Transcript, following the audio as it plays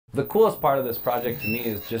The coolest part of this project to me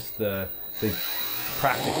is just the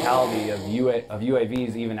practicality of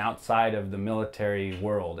UAVs even outside of the military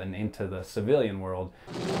world and into the civilian world.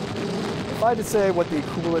 If I had to say what the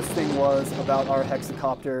coolest thing was about our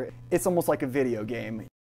hexacopter, it's almost like a video game.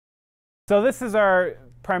 So this is our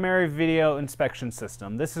primary video inspection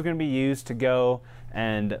system. This is going to be used to go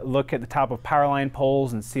and look at the top of power line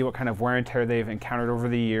poles and see what kind of wear and tear they've encountered over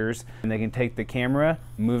the years. And they can take the camera,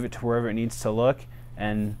 move it to wherever it needs to look,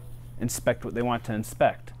 and inspect what they want to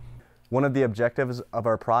inspect. One of the objectives of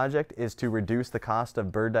our project is to reduce the cost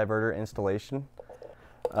of bird diverter installation.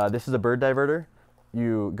 This is a bird diverter.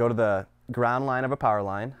 You go to the ground line of a power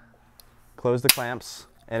line, close the clamps,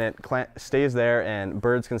 and it stays there, and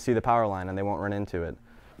birds can see the power line and they won't run into it.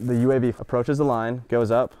 The UAV approaches the line, goes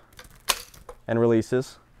up, and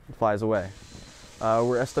releases, and flies away.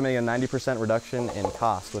 We're estimating a 90% reduction in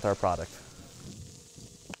cost with our product.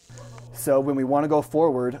 So when we want to go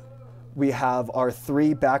forward, we have our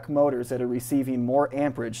 3 back motors that are receiving more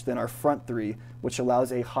amperage than our front 3, which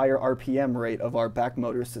allows a higher RPM rate of our back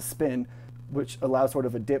motors to spin, which allows sort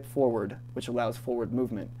of a dip forward, which allows forward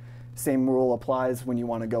movement. Same rule applies when you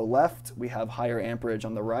want to go left. We have higher amperage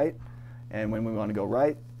on the right, and when we want to go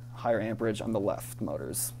right, higher amperage on the left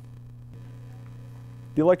motors.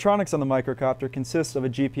 The electronics on the microcopter consists of a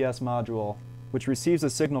GPS module, which receives a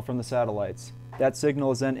signal from the satellites. That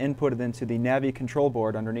signal is then inputted into the Navi control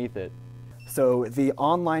board underneath it. So the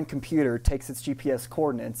online computer takes its GPS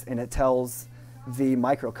coordinates and it tells the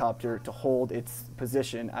microcopter to hold its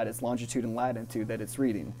position at its longitude and latitude that it's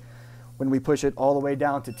reading. When we push it all the way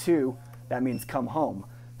down to 2, that means come home.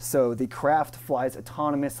 So the craft flies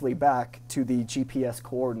autonomously back to the GPS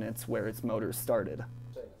coordinates where its motors started.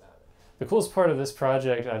 The coolest part of this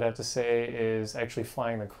project, I'd have to say, is actually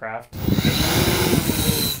flying the craft.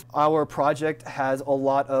 Our project has a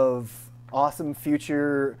lot of awesome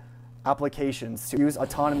future applications to use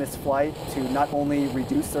autonomous flight to not only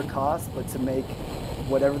reduce their costs, but to make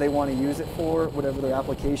whatever they want to use it for, whatever their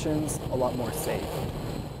applications, a lot more safe.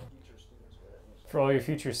 For all your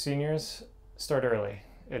future seniors, start early.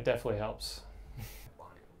 It definitely helps.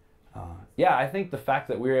 Yeah, I think the fact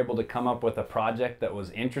that we were able to come up with a project that was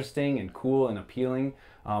interesting and cool and appealing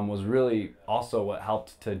was really also what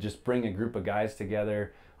helped to just bring a group of guys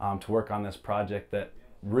together to work on this project that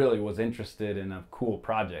really was interested in a cool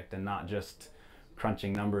project and not just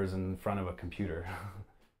crunching numbers in front of a computer.